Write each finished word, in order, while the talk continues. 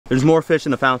There's more fish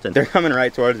in the fountain. They're coming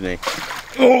right towards me.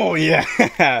 Oh yeah.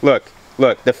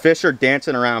 Look, the fish are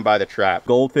dancing around by the trap.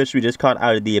 Goldfish we just caught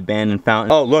out of the abandoned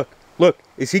fountain. Oh, look,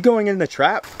 is he going in the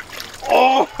trap?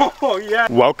 Oh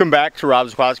yeah. Welcome back to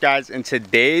Rob's Aquatics, guys. In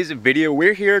today's video,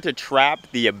 we're here to trap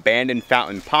the abandoned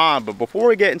fountain pond. But before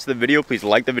we get into the video, please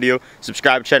like the video,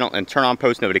 subscribe to the channel, and turn on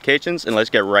post notifications. And let's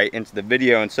get right into the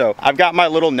video. And so I've got my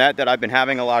little net that I've been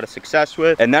having a lot of success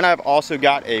with. And then I've also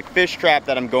got a fish trap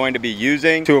that I'm going to be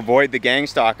using to avoid the gang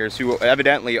stalkers, who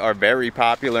evidently are very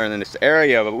popular in this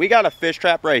area. But we got a fish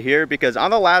trap right here because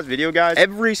on the last video, guys,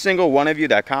 every single one of you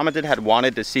that commented had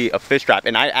wanted to see a fish trap.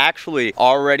 And I actually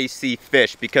already see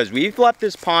fish because we've left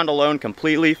this pond alone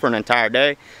completely for an entire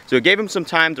day, so it gave him some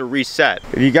time to reset.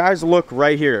 If you guys look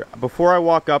right here, before I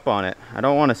walk up on it, I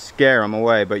don't want to scare him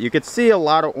away, but you could see a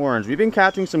lot of orange. We've been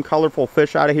catching some colorful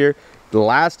fish out of here. The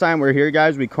last time we were here,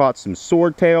 guys, we caught some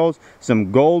swordtails,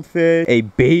 some goldfish, a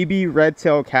baby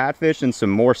red-tailed catfish, and some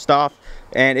more stuff.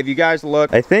 And if you guys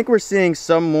look, I think we're seeing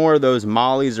some more of those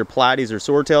mollies or platies or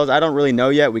swordtails. I don't really know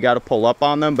yet. We got to pull up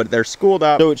on them, but they're schooled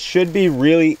up, so it should be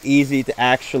really easy to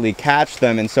actually catch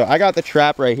them. And so I got the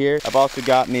trap right here. I've also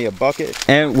got me a bucket,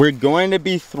 and we're going to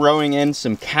be throwing in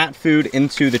some cat food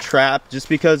into the trap just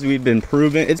because it's been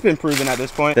proven at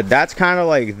this point that that's kind of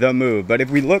like the move. But if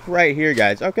we look right here,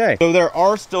 guys, okay, so there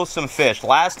are still some fish.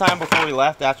 Last time before we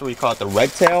left, after we caught the red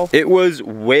tail, it was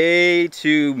way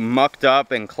too mucked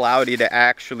up and cloudy to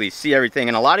actually see everything.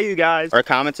 And a lot of you guys are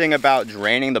commenting about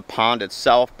draining the pond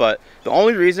itself, but the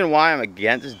only reason why I'm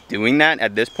against doing that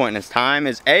at this point in time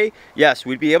is A, yes,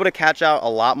 we'd be able to catch out a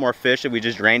lot more fish if we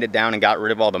just drained it down and got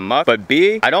rid of all the muck, but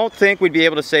B, I don't think we'd be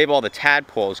able to save all the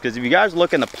tadpoles, because if you guys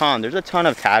look in the pond, there's a ton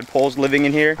of tadpoles living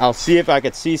in here. I'll see if I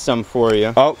could see some for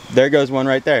you. Oh, there goes one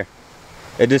right there.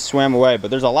 It just swam away,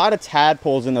 but there's a lot of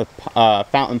tadpoles in the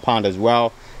fountain pond as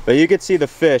well. But you can see the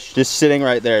fish just sitting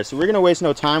right there. So we're gonna waste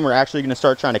no time. We're actually gonna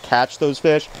start trying to catch those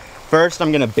fish. First,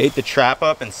 I'm gonna bait the trap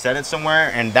up and set it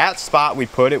somewhere. And that spot we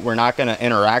put it, we're not gonna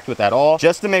interact with at all,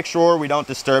 just to make sure we don't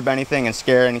disturb anything and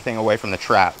scare anything away from the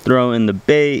trap. Throw in the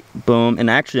bait, boom. And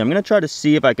actually, I'm gonna try to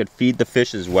see if I could feed the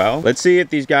fish as well. Let's see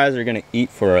if these guys are gonna eat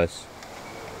for us.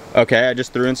 Okay, I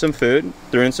just threw in some food,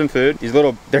 These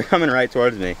they're coming right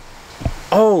towards me.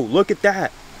 Oh, look at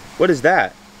that. What is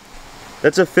that?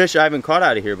 That's a fish I haven't caught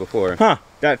out of here before. Huh,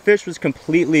 that fish was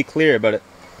completely clear, but it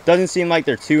doesn't seem like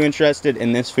they're too interested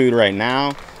in this food right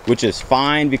now, which is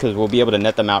fine because we'll be able to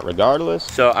net them out regardless.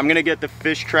 So I'm gonna get the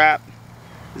fish trap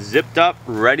zipped up,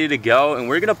 ready to go, and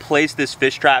we're gonna place this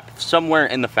fish trap somewhere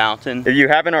in the fountain. If you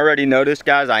haven't already noticed,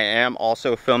 guys, I am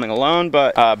also filming alone,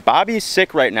 but Bobby's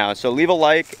sick right now, so leave a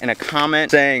like and a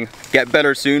comment saying get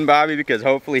better soon, Bobby, because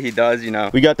hopefully he does, you know.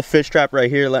 We got the fish trap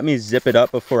right here. Let me zip it up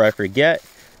before I forget.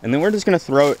 And then we're just gonna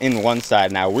throw it in one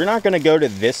side. Now, we're not gonna go to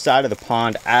this side of the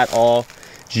pond at all,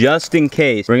 just in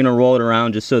case. We're gonna roll it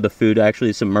around just so the food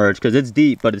actually submerges, because it's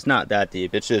deep, but it's not that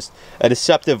deep. It's just a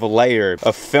deceptive layer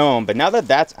of film. But now that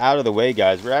that's out of the way,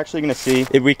 guys, we're actually gonna see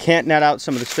if we can't net out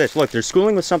some of this fish. Look, they're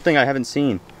schooling with something I haven't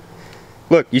seen.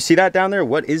 Look, you see that down there?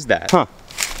 What is that? Huh.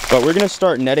 But we're gonna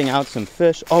start netting out some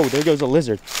fish. Oh, there goes a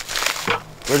lizard.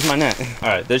 Where's my net? All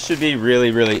right, this should be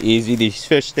really, really easy. These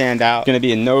fish stand out. It's gonna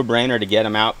be a no-brainer to get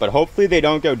them out, but hopefully they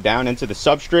don't go down into the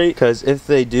substrate, because if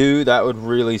they do, that would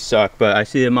really suck. But I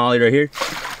see a molly right here.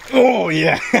 Oh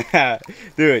yeah,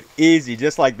 dude, easy,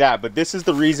 just like that. But this is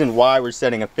the reason why we're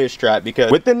setting a fish trap,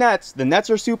 because with the nets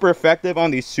are super effective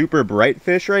on these super bright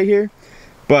fish right here.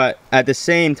 But at the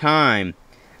same time,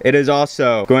 it is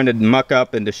also going to muck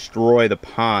up and destroy the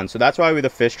pond. So that's why we have the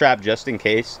fish trap, just in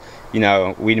case, you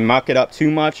know, we muck it up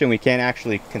too much and we can't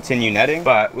actually continue netting.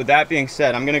 But with that being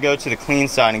said, I'm gonna go to the clean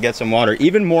side and get some water.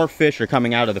 Even more fish are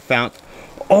coming out of the fountain.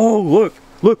 Oh, look.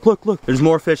 There's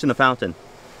more fish in the fountain.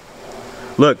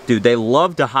 Look, dude, they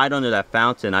love to hide under that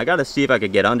fountain. I gotta see if I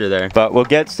could get under there. But we'll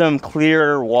get some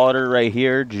clear water right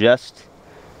here just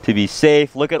to be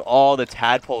safe. Look at all the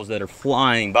tadpoles that are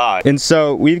flying by. And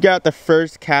so we've got the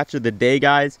first catch of the day,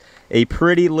 guys. A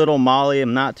pretty little molly.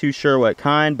 I'm not too sure what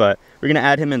kind, but we're gonna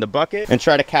add him in the bucket and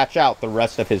try to catch out the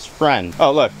rest of his friend.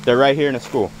 Oh, look, they're right here in the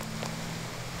school.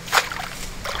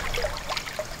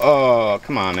 Oh,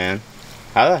 come on, man.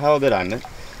 How the hell did I miss?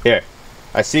 Here,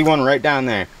 I see one right down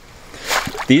there.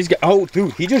 These guys, oh,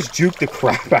 dude, he just juked the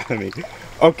crap out of me.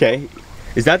 Okay,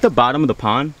 is that the bottom of the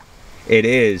pond? It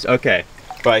is, okay.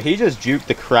 But he just juked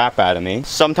the crap out of me.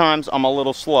 Sometimes I'm a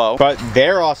little slow, but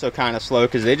they're also kind of slow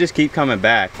because they just keep coming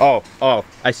back. Oh,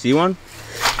 I see one.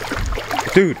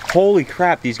 Dude, holy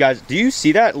crap, these guys, do you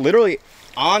see that? Literally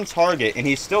on target, and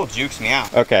he still jukes me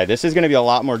out. Okay, this is gonna be a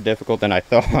lot more difficult than I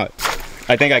thought.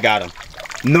 I think I got him.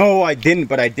 No, I didn't,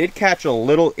 but I did catch a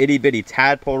little itty bitty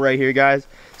tadpole right here, guys.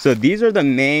 So these are the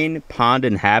main pond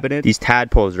inhabitants, these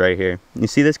tadpoles right here. You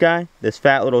see this guy? This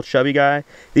fat little chubby guy?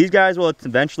 These guys will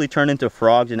eventually turn into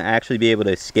frogs and actually be able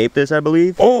to escape this, I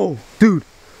believe. Oh, dude,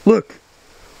 look.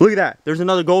 Look at that. There's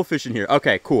another goldfish in here.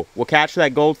 Okay, cool. We'll catch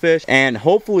that goldfish and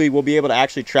hopefully we'll be able to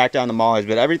actually track down the mollies,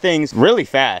 but everything's really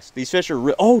fast. These fish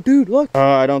are oh, dude, look.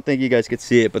 I don't think you guys could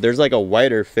see it, but there's like a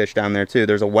whiter fish down there too.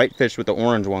 There's a white fish with the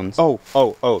orange ones. Oh,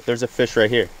 there's a fish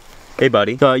right here. Hey,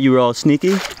 buddy. Thought you were all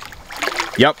sneaky?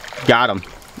 Yep, got him.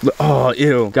 Oh,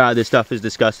 ew. God, this stuff is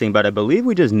disgusting, but I believe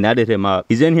we just netted him up.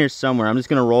 He's in here somewhere. I'm just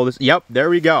gonna roll this. Yep,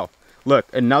 there we go. Look,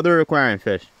 another aquarium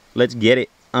fish. Let's get it.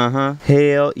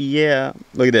 Hell yeah.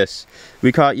 Look at this.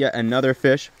 We caught yet another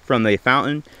fish from the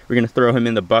fountain. We're gonna throw him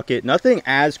in the bucket. Nothing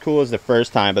as cool as the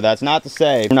first time, but that's not to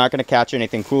say we're not gonna catch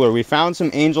anything cooler. We found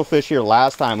some angelfish here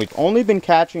last time. We've only been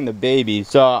catching the babies,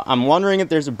 so I'm wondering if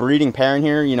there's a breeding pair in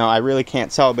here. You know, I really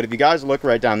can't tell, but if you guys look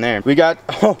right down there, we got,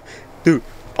 oh, dude,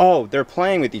 oh, they're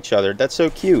playing with each other. That's so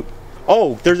cute.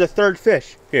 Oh, there's a third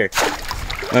fish here.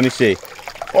 Let me see.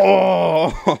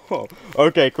 Oh,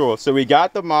 okay, cool. So we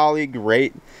got the molly,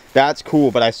 great. That's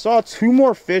cool, but I saw two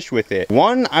more fish with it.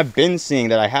 One I've been seeing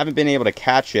that I haven't been able to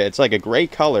catch yet. It's like a gray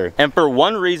color. And for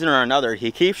one reason or another,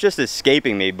 he keeps just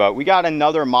escaping me, but we got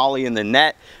another molly in the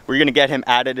net. We're gonna get him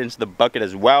added into the bucket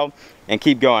as well and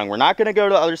keep going. We're not gonna go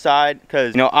to the other side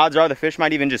because, you know, odds are the fish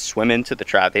might even just swim into the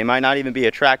trap. They might not even be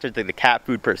attracted to the cat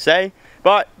food per se,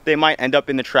 but they might end up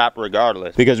in the trap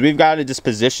regardless because we've got it just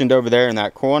positioned over there in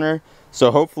that corner. So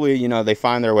hopefully, you know, they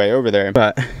find their way over there.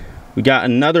 But we got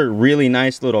another really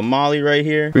nice little molly right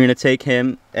here. We're gonna take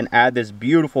him and add this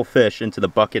beautiful fish into the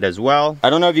bucket as well. I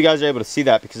don't know if you guys are able to see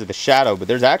that because of the shadow, but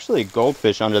there's actually a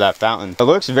goldfish under that fountain. It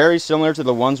looks very similar to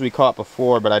the ones we caught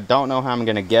before, but I don't know how I'm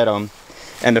gonna get them.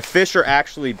 And the fish are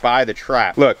actually by the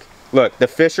trap. Look, the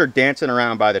fish are dancing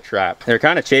around by the trap. They're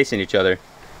kind of chasing each other.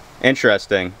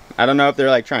 Interesting. I don't know if they're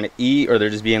like trying to eat or they're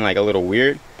just being like a little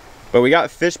weird. But we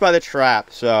got fish by the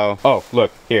trap, so... Oh,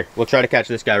 look, here. We'll try to catch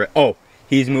this guy right... Oh,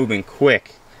 he's moving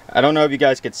quick. I don't know if you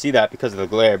guys could see that because of the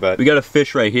glare, but we got a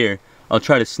fish right here. I'll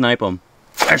try to snipe him.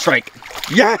 That's right.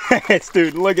 Yes,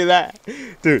 dude, look at that.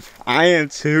 Dude, I am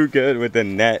too good with the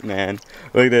net, man.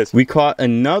 Look at this. We caught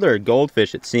another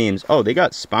goldfish, it seems. Oh, they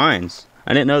got spines.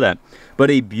 I didn't know that.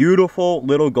 But a beautiful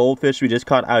little goldfish we just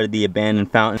caught out of the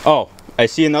abandoned fountain. Oh, I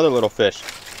see another little fish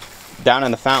down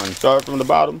in the fountain. Start from the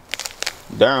bottom.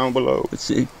 Down below. Let's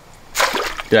see.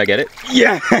 Did I get it?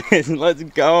 Yes, let's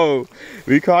go.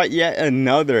 We caught yet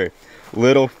another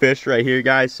little fish right here,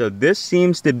 guys. So this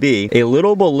seems to be a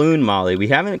little balloon molly. We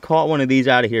haven't caught one of these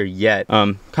out of here yet.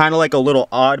 Kind of like a little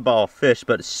oddball fish,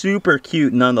 but super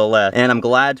cute nonetheless. And I'm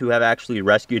glad to have actually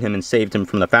rescued him and saved him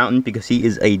from the fountain because he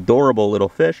is a adorable little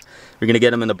fish. We're gonna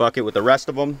get him in the bucket with the rest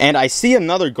of them. And I see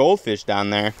another goldfish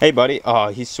down there. Hey, buddy. Oh,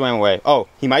 he swam away. Oh,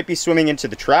 he might be swimming into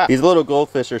the trap. These little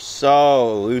goldfish are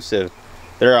so elusive.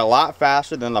 They're a lot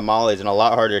faster than the mollies and a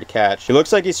lot harder to catch. He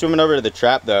looks like he's swimming over to the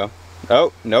trap though.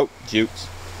 Oh, nope, jukes.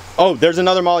 Oh, there's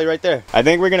another molly right there. I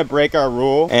think we're gonna break our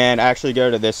rule and actually go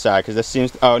to this side because this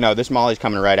seems, oh no, this molly's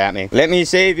coming right at me. Let me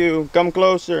save you, come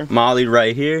closer. Molly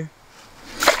right here.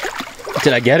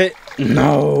 Did I get it?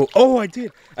 No. Oh, I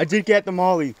did get the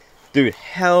molly. Dude,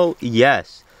 hell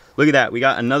yes. Look at that, we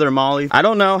got another molly. I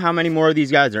don't know how many more of these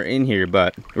guys are in here,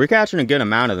 but we're catching a good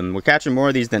amount of them. We're catching more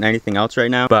of these than anything else right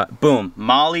now. But boom,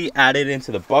 molly added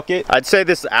into the bucket. I'd say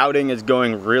this outing is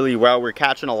going really well. We're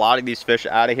catching a lot of these fish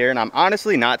out of here, and I'm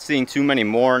honestly not seeing too many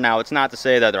more. Now, it's not to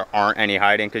say that there aren't any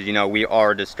hiding, because, you know, we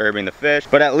are disturbing the fish.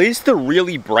 But at least the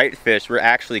really bright fish we're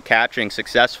actually catching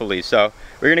successfully. So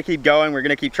we're gonna keep going. We're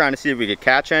gonna keep trying to see if we could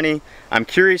catch any. I'm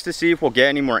curious to see if we'll get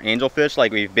any more angelfish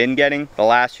like we've been getting the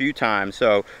last few times.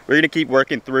 So we're gonna keep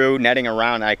working through, netting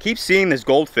around. I keep seeing this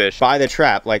goldfish by the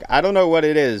trap. Like, I don't know what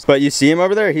it is, but you see him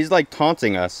over there? He's like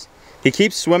taunting us. He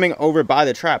keeps swimming over by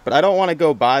the trap, but I don't want to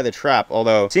go by the trap,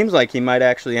 although it seems like he might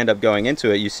actually end up going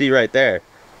into it. You see right there.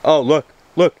 Oh, look,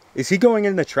 is he going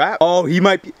in the trap? Oh, he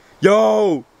might be.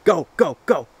 Yo, go.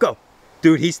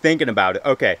 Dude, he's thinking about it.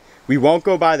 Okay, we won't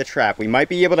go by the trap. We might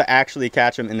be able to actually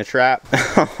catch him in the trap.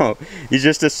 Oh, he's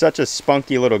just such a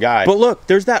spunky little guy. But look,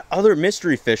 there's that other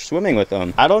mystery fish swimming with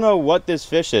him. I don't know what this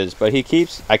fish is, but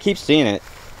I keep seeing it.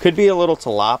 Could be a little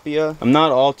tilapia. I'm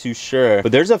not all too sure.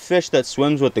 But there's a fish that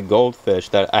swims with the goldfish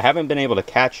that I haven't been able to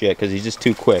catch yet because he's just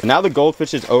too quick. Now the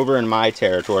goldfish is over in my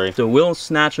territory. So we'll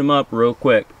snatch him up real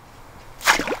quick.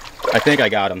 I think I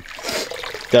got him.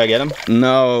 Did I get him?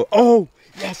 No. Oh,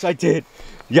 yes, I did.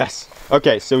 Yes.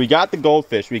 Okay, so we got the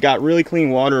goldfish. We got really clean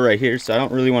water right here, so I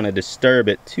don't really want to disturb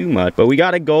it too much. But we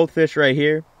got a goldfish right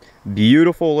here.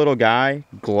 Beautiful little guy.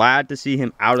 Glad to see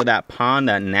him out of that pond,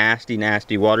 that nasty,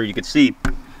 nasty water. You could see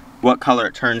what color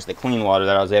it turns to clean water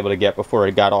that I was able to get before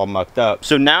it got all mucked up.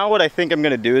 So now what I think I'm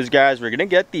gonna do is, guys, we're gonna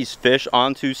get these fish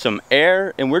onto some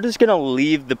air and we're just gonna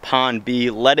leave the pond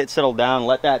be, let it settle down,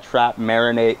 let that trap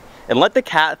marinate, and let the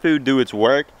cat food do its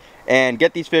work. And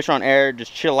get these fish on air,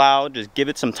 just chill out, just give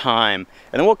it some time.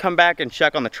 And then we'll come back and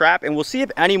check on the trap and we'll see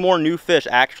if any more new fish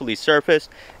actually surface.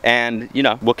 And, you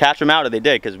know, we'll catch them out if they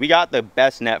did, because we got the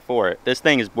best net for it. This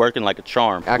thing is working like a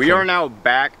charm. Excellent. We are now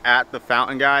back at the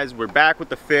fountain, guys. We're back with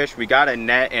the fish. We got a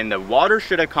net and the water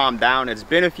should have calmed down. It's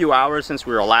been a few hours since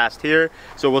we were last here.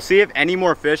 So we'll see if any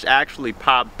more fish actually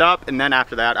popped up. And then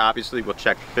after that, obviously, we'll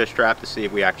check the fish trap to see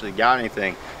if we actually got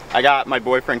anything. I got my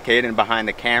boyfriend Caden behind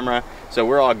the camera, so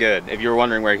we're all good. If you're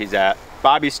wondering where he's at,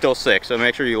 Bobby's still sick, so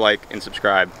make sure you like and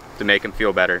subscribe to make him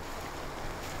feel better.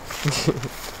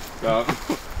 So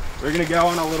we're gonna go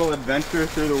on a little adventure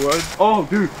through the woods. Oh,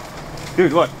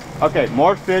 dude, look. Okay,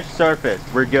 more fish surfaced.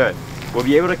 We're good. We'll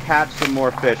be able to catch some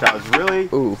more fish. I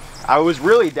was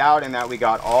really doubting that we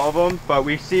got all of them, but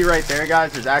we see right there,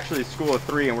 guys, there's actually a school of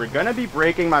 3, and we're gonna be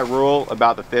breaking my rule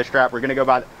about the fish trap. We're gonna go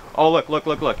by. Oh, look.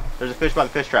 There's a fish by the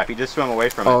fish trap. He just swam away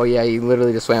from it. Oh, yeah, you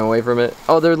literally just swam away from it.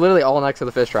 Oh, they're literally all next to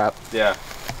the fish trap. Yeah.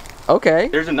 Okay.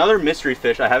 There's another mystery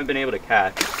fish I haven't been able to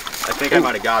catch. I think I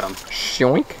might have got him.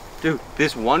 Shoink. Dude,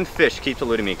 this one fish keeps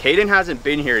eluding me. Caden hasn't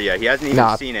been here yet. He hasn't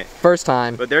even seen it. First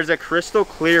time. But there's a crystal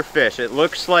clear fish. It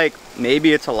looks like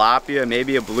maybe a tilapia,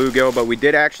 maybe a bluegill, but we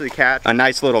did actually catch a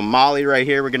nice little molly right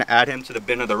here. We're gonna add him to the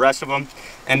bin of the rest of them.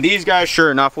 And these guys, sure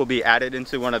enough, will be added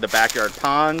into one of the backyard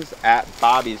ponds at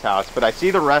Bobby's house. But I see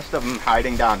the rest of them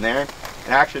hiding down there.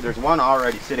 And actually, there's one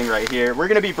already sitting right here. We're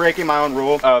gonna be breaking my own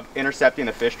rule of intercepting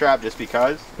the fish trap just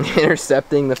because.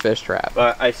 Intercepting the fish trap.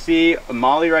 But I see a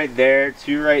molly right there,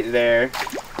 2 right there.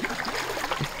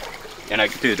 And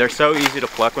dude, they're so easy to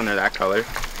pluck when they're that color.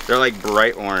 They're like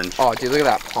bright orange. Oh, dude, look at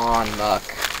that pond muck.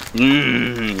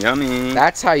 Mmm, yummy.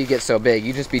 That's how you get so big.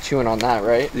 You just be chewing on that,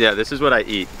 right? Yeah, this is what I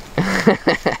eat.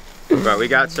 But we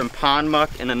got some pond muck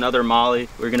and another molly.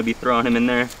 We're gonna be throwing him in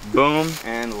there. Boom.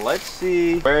 And let's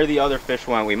see where the other fish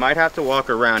went. We might have to walk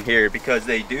around here because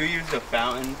they do use the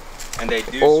fountain and they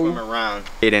do swim around.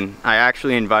 Aiden, I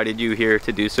actually invited you here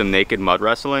to do some naked mud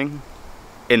wrestling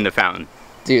in the fountain.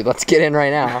 Dude, let's get in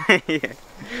right now. Yeah.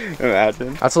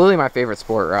 Imagine. That's literally my favorite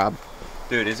sport, Rob.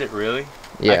 Dude, is it really?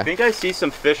 Yeah. I think I see some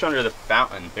fish under the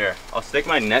fountain. Here, I'll stick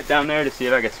my net down there to see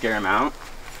if I can scare him out.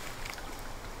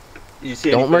 You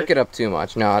see? Don't murk it up too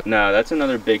much. No, that's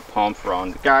another big palm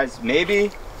frond. Guys,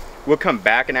 maybe we'll come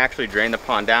back and actually drain the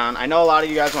pond down. I know a lot of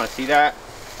you guys want to see that.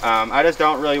 I just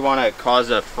don't really want to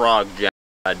cause a frog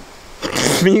genocide.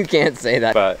 You can't say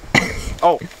that. But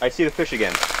oh, I see the fish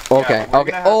again. Okay. Yeah,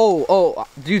 okay. Oh,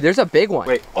 dude, there's a big one.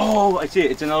 Wait. Oh, I see it.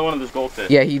 It's another one of those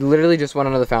goldfish. Yeah, he literally just went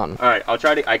under the fountain. All right, I'll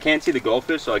try to. I can't see the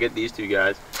goldfish, so I'll get these 2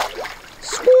 guys.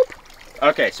 Swoop.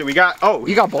 Okay, so we got. Oh,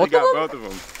 you got both of them? Both of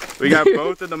them. We got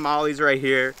both of the mollies right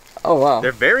here. Oh, wow.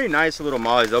 They're very nice little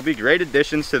mollies. They'll be great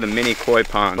additions to the mini koi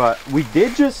pond. But we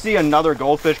did just see another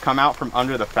goldfish come out from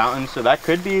under the fountain, so that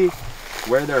could be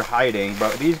where they're hiding.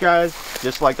 But these guys,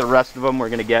 just like the rest of them, we're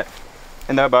gonna get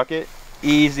in that bucket.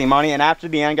 Easy money. And after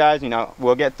the end, guys, you know,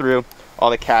 we'll get through all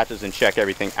the catches and check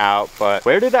everything out. But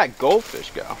where did that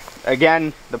goldfish go?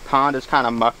 Again, the pond is kind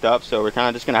of mucked up, so we're kind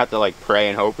of just gonna have to like pray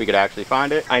and hope we could actually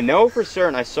find it. I know for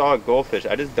certain I saw a goldfish.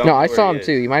 I just don't know. No, I saw him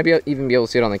too. You might even be able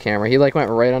to see it on the camera. He like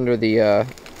went right under the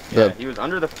yeah, he was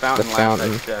under the fountain last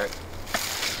I checked.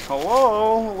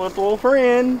 Hello, little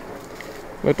friend.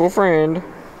 Little friend.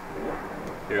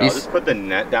 Here, I'll just put the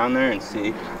net down there and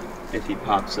see if he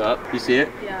pops up. You see it?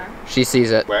 Yeah. She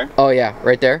sees it. Where? Oh yeah,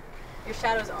 right there. Your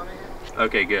shadow's on it.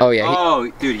 Okay, good. Oh yeah.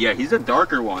 Oh, dude, yeah, he's a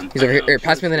darker one. He's over here. Here,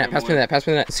 pass me the net. Pass me the net. Pass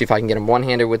me the net. Let's see if I can get him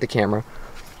one-handed with the camera.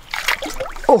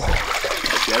 Oh.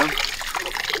 Get him?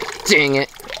 Dang it!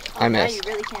 I missed.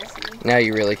 Now you really can't see. Now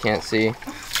you really can't see.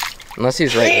 Unless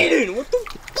he's right. Aiden, what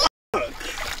the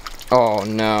fuck? Oh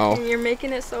no. And you're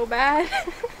making it so bad.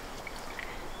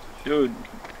 Dude,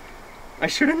 I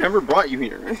should have never brought you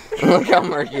here. Look how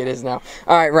murky it is now.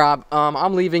 All right, Rob.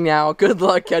 I'm leaving now. Good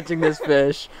luck catching this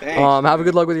fish. Thanks, have a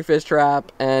good luck with your fish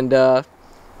trap, and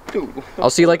dude, I'll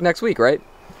see you like next week, right?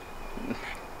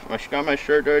 I got my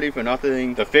shirt dirty for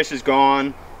nothing. The fish is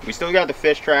gone. We still got the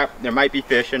fish trap. There might be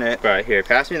fish in it. But here,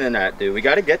 pass me the net, dude. We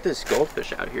got to get this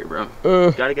goldfish out here, bro.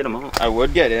 Got to get them all. I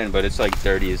would get in, but it's like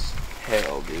dirty as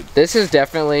hell, dude. This is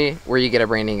definitely where you get a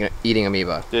brain-eating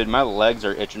amoeba. Dude, my legs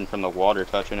are itching from the water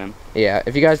touching him. Yeah,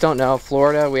 if you guys don't know,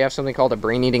 Florida, we have something called a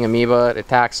brain-eating amoeba. It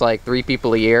attacks like 3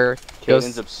 people a year.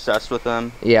 Caden's obsessed with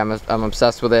them. Yeah, I'm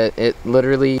obsessed with it. It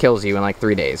literally kills you in like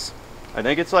 3 days. I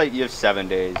think it's like you have 7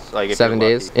 days. Like if 7 you're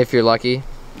days, lucky. if you're lucky.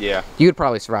 Yeah. You would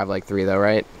probably survive like 3 though,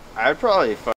 right? I'd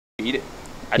probably beat it.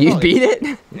 You'd beat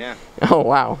it? Yeah. Oh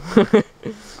wow.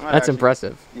 That's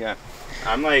impressive. Yeah.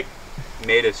 I'm like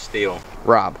made of steel.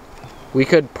 Rob, we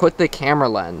could put the camera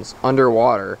lens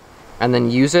underwater and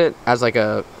then use it as like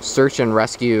a search and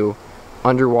rescue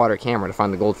underwater camera to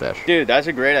find the goldfish. Dude, that's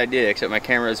a great idea, except my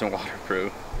camera isn't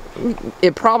waterproof.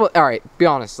 It probably, alright, be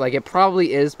honest, like it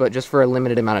probably is, but just for a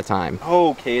limited amount of time.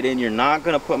 Oh, Kaden, you're not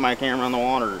gonna put my camera on the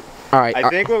water. Alright. I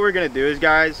think what we're gonna do is,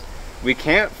 guys, we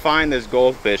can't find this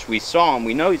goldfish. We saw him,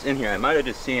 we know he's in here. I might have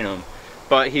just seen him.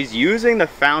 But he's using the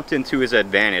fountain to his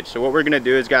advantage. So what we're gonna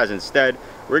do is, guys, instead,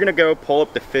 we're gonna go pull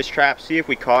up the fish trap, see if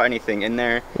we caught anything in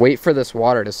there. Wait for this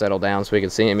water to settle down so we can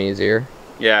see him easier.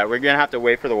 Yeah, we're gonna have to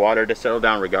wait for the water to settle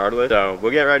down regardless. So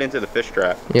we'll get right into the fish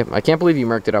trap. Yep, I can't believe you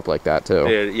murked it up like that too.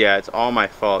 Dude, yeah, it's all my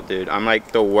fault, dude. I'm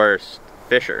like the worst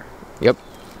fisher. Yep.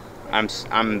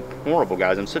 I'm horrible,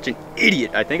 guys. I'm such an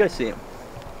idiot. I think I see him.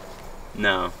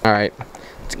 No. Alright,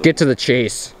 let's get to the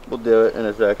chase. We'll do it in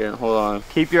a second. Hold on.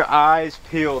 Keep your eyes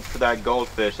peeled for that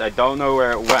goldfish. I don't know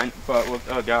where it went, but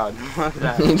oh god. What's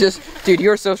that? You just, dude,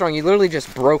 you're so strong. You literally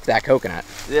just broke that coconut.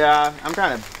 Yeah, I'm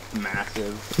kind of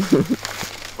massive.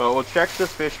 But we'll check the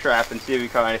fish trap and see if we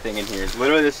caught anything in here.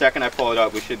 Literally the second I pull it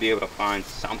up, we should be able to find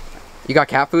something. You got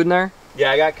cat food in there?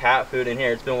 Yeah, I got cat food in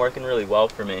here. It's been working really well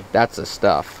for me. That's the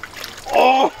stuff.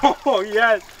 Oh,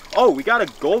 yes. Oh, we got a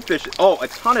goldfish. Oh, a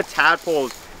ton of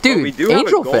tadpoles. Dude, but we do have a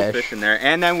angelfish. goldfish in there.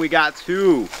 And then we got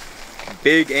 2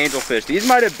 big angelfish. These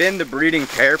might have been the breeding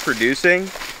pair producing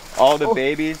all the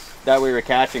babies that we were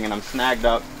catching, and I'm snagged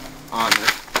up on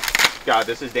this. God,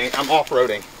 this is dangerous. I'm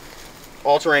off-roading.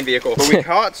 All-terrain vehicle. But we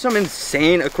caught some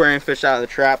insane aquarium fish out of the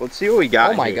trap. Let's see what we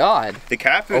got. Oh my god. The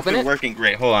cat food's been working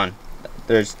great. Hold on.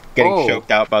 There's getting choked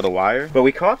out by the wire. But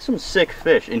we caught some sick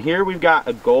fish. And here we've got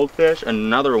a goldfish,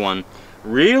 another one.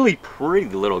 Really pretty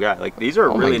little guy. Like, these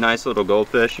are really nice little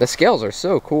goldfish. The scales are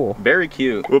so cool. Very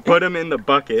cute. We'll put them in the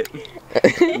bucket.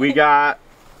 We got,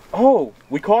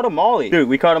 we caught a molly. Dude,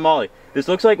 we caught a molly. This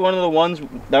looks like one of the ones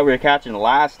that we were catching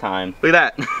last time. Look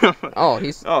at that. Oh,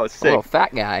 he's sick. A little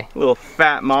fat guy. Little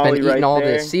fat molly right there. Been eating all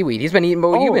the seaweed. He's been eating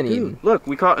what you've been eating. Look,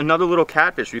 we caught another little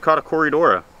catfish. We caught a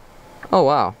Corridora. Oh,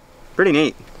 wow. Pretty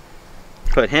neat.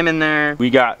 Put him in there. We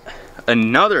got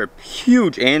another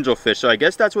huge angelfish. So I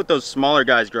guess that's what those smaller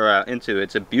guys grow out into.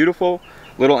 It's a beautiful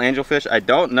little angelfish. I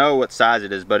don't know what size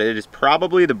it is, but it is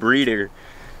probably the breeder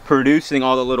producing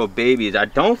all the little babies. I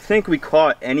don't think we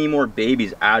caught any more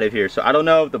babies out of here. So I don't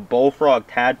know if the bullfrog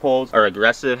tadpoles are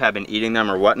aggressive, have been eating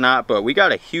them or whatnot, but we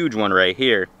got a huge one right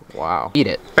here. Wow. Eat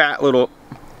it. Fat little,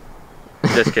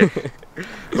 just kidding.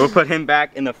 We'll put him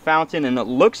back in the fountain, and it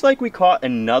looks like we caught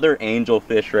another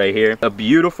angelfish right here. A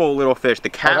beautiful little fish. The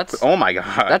cat, oh my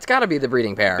god. That's gotta be the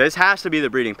breeding pair. This has to be the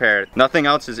breeding pair. Nothing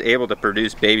else is able to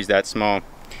produce babies that small.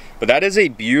 But that is a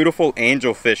beautiful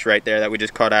angelfish right there that we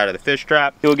just caught out of the fish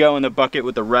trap. He'll go in the bucket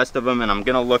with the rest of them, and I'm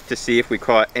gonna look to see if we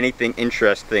caught anything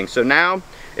interesting. So now,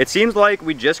 it seems like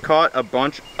we just caught a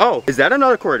bunch. Oh, is that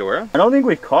another Corridora? I don't think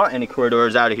we've caught any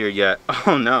Corridoras out of here yet.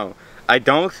 Oh no. I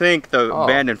don't think the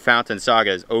abandoned fountain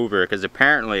saga is over, because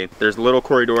apparently there's little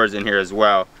Corridoras in here as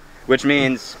well, which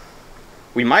means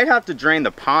we might have to drain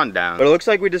the pond down. But it looks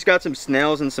like we just got some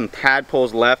snails and some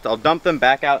tadpoles left. I'll dump them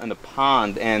back out in the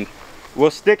pond, and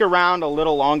we'll stick around a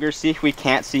little longer, see if we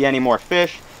can't see any more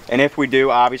fish. And if we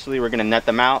do, obviously we're gonna net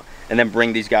them out and then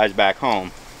bring these guys back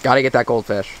home. Gotta get that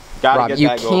goldfish. Rob, you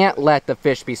can't let the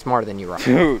fish be smarter than you, Rob.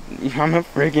 Dude, I'm a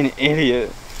freaking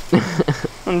idiot.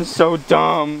 I'm so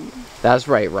dumb. That's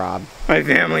right, Rob. My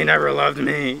family never loved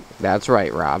me. That's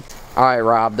right, Rob. All right,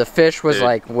 Rob, the fish was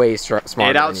like way smarter than you.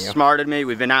 It outsmarted me.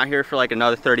 We've been out here for like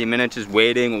another 30 minutes just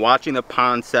waiting, watching the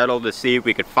pond settle to see if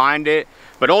we could find it.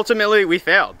 But ultimately, we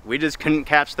failed. We just couldn't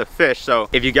catch the fish. So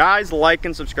if you guys like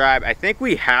and subscribe, I think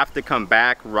we have to come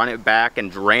back, run it back, and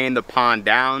drain the pond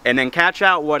down, and then catch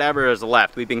out whatever is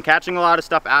left. We've been catching a lot of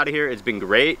stuff out of here. It's been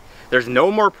great. There's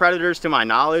no more predators to my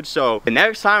knowledge, so the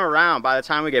next time around, by the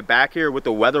time we get back here with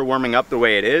the weather warming up the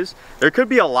way it is, there could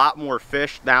be a lot more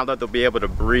fish now that they'll be able to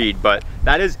breed. But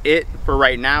that is it for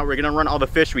right now. We're gonna run all the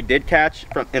fish we did catch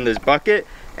in this bucket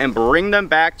and bring them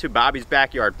back to Bobby's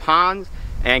backyard ponds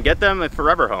and get them a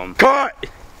forever home. Cut!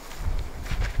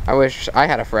 I wish I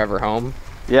had a forever home.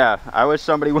 Yeah, I wish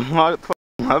somebody would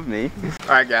love me. All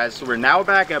right, guys, so we're now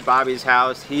back at Bobby's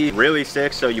house. He's really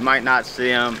sick, so you might not see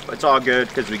him. It's all good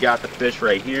because we got the fish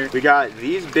right here. We got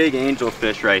these big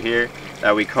angelfish right here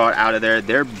that we caught out of there.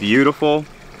 They're beautiful.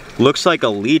 Looks like a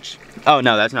leech. Oh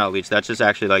no, that's not a leech. That's just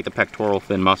actually like the pectoral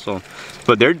fin muscle.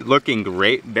 But they're looking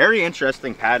great. Very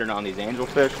interesting pattern on these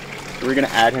angelfish. So we're gonna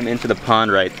add him into the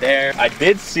pond right there. I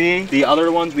did see the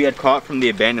other ones we had caught from the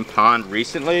abandoned pond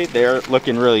recently. They're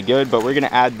looking really good, but we're gonna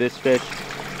add this fish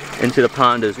into the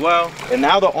pond as well. And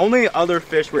now the only other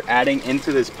fish we're adding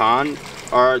into this pond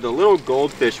are the little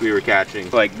goldfish we were catching.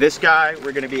 Like this guy,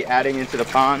 we're gonna be adding into the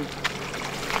pond.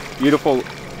 Beautiful.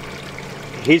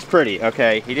 He's pretty,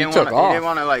 okay. He didn't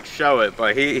want to like show it,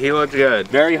 but he looked good.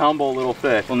 Very humble little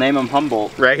fish. We'll name him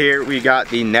Humboldt. Right here, we got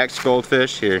the next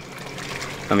goldfish here.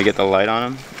 Let me get the light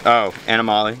on him. Oh,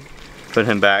 Animali. Put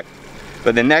him back.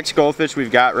 But the next goldfish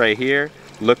we've got right here,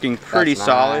 looking pretty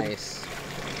solid. Nice.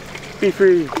 Be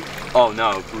free. Oh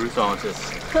no, Bruce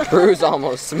almost Bruce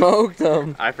almost smoked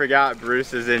him. I forgot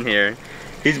Bruce is in here.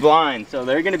 He's blind, so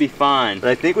they're gonna be fine. But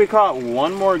I think we caught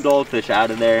one more goldfish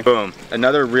out of there. Boom,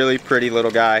 another really pretty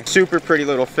little guy. Super pretty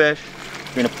little fish.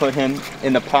 We're gonna put him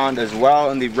in the pond as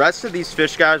well. And the rest of these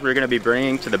fish guys, we're gonna be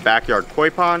bringing to the backyard koi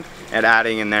pond and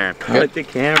adding in there. Put the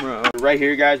camera. Right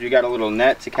here, guys, we got a little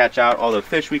net to catch out all the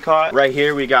fish we caught. Right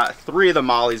here, we got 3 of the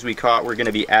mollies we caught. We're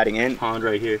gonna be adding in pond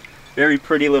right here. Very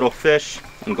pretty little fish.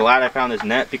 I'm glad I found this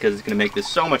net because it's gonna make this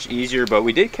so much easier, but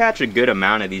we did catch a good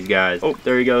amount of these guys. Oh,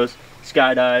 there he goes.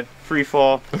 Skydive, free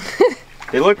fall.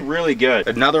 They look really good.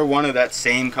 Another one of that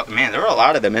same color. Man, there were a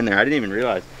lot of them in there. I didn't even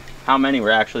realize how many were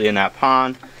actually in that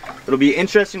pond. It'll be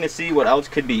interesting to see what else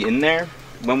could be in there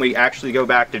when we actually go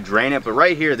back to drain it. But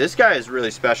right here, this guy is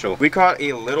really special. We caught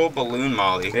a little balloon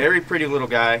molly. Very pretty little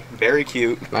guy, very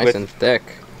cute. Nice and thick.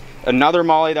 Another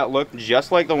molly that looked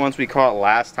just like the ones we caught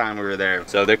last time we were there.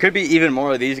 So there could be even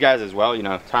more of these guys as well, you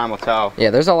know, time will tell. Yeah,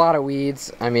 there's a lot of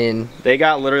weeds. I mean, they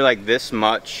got literally like this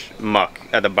much muck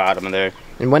at the bottom of there.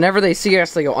 And whenever they see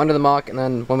us, they go under the muck, and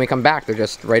then when we come back, they're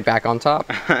just right back on top.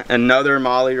 Another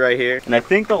molly right here. And I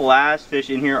think the last fish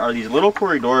in here are these little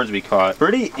corridors we caught.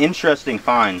 Pretty interesting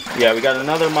find. Yeah, we got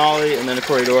another molly and then a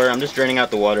corridor. I'm just draining out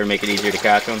the water to make it easier to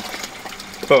catch them.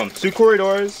 Boom, 2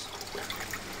 corridors.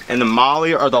 And the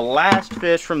molly are the last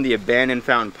fish from the abandoned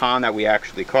fountain pond that we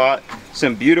actually caught.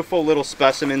 Some beautiful little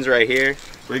specimens right here.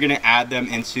 We're gonna add them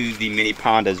into the mini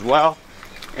pond as well.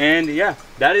 And yeah,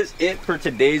 that is it for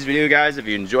today's video, guys. If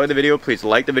you enjoyed the video, please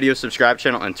like the video, subscribe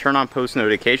channel, and turn on post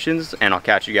notifications. And I'll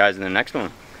catch you guys in the next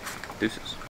one. Deuces.